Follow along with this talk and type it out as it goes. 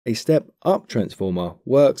A step-up transformer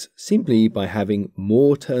works simply by having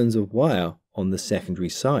more turns of wire on the secondary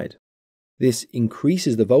side. This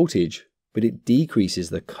increases the voltage, but it decreases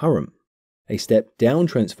the current. A step-down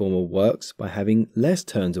transformer works by having less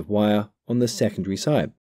turns of wire on the secondary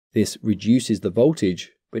side. This reduces the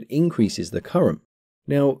voltage, but increases the current.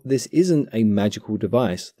 Now, this isn't a magical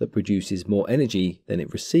device that produces more energy than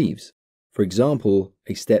it receives. For example,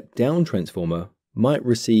 a step-down transformer might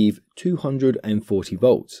receive 240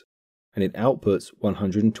 volts, and it outputs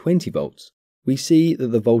 120 volts. We see that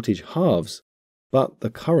the voltage halves, but the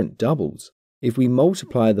current doubles. If we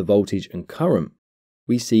multiply the voltage and current,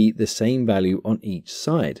 we see the same value on each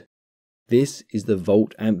side. This is the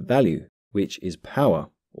volt-amp value, which is power,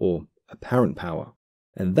 or apparent power.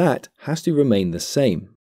 And that has to remain the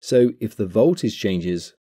same. So if the voltage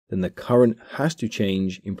changes, then the current has to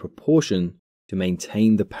change in proportion to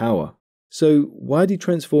maintain the power. So why do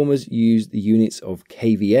transformers use the units of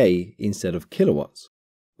kVA instead of kilowatts?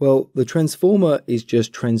 Well, the transformer is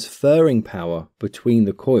just transferring power between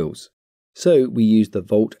the coils. So we use the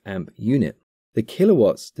volt-amp unit. The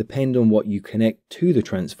kilowatts depend on what you connect to the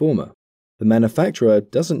transformer. The manufacturer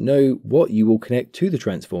doesn't know what you will connect to the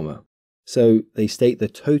transformer. So they state the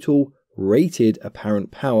total rated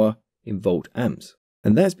apparent power in volt-amps.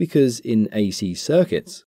 And that's because in AC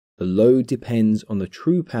circuits, the load depends on the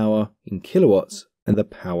true power in kilowatts and the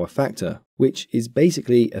power factor, which is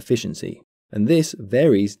basically efficiency. And this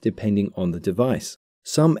varies depending on the device.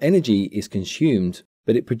 Some energy is consumed,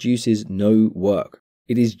 but it produces no work.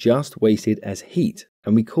 It is just wasted as heat,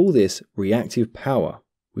 and we call this reactive power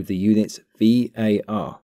with the units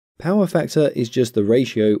VAR. Power factor is just the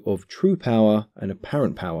ratio of true power and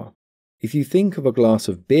apparent power. If you think of a glass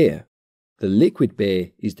of beer, the liquid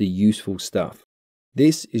beer is the useful stuff.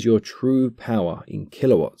 This is your true power in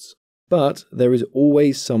kilowatts. But there is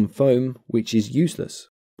always some foam which is useless.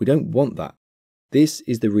 We don't want that. This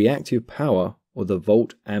is the reactive power, or the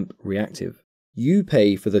volt-amp reactive. You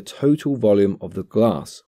pay for the total volume of the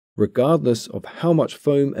glass, regardless of how much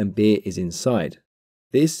foam and beer is inside.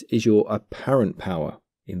 This is your apparent power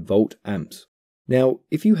in volt-amps. Now,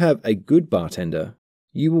 if you have a good bartender,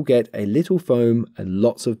 you will get a little foam and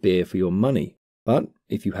lots of beer for your money. But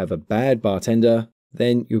if you have a bad bartender,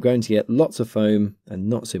 then you're going to get lots of foam and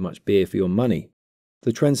not so much beer for your money.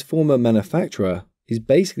 The transformer manufacturer is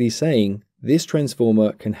basically saying this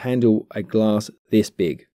transformer can handle a glass this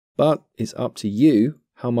big, but it's up to you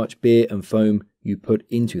how much beer and foam you put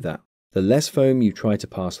into that. The less foam you try to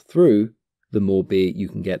pass through, the more beer you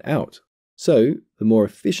can get out. So, the more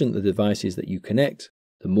efficient the device is that you connect,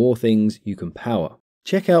 the more things you can power.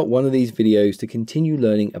 Check out one of these videos to continue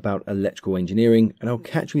learning about electrical engineering, and I'll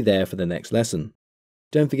catch you there for the next lesson.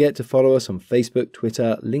 Don't forget to follow us on Facebook,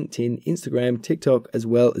 Twitter, LinkedIn, Instagram, TikTok, as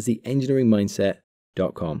well as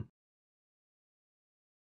theengineeringmindset.com.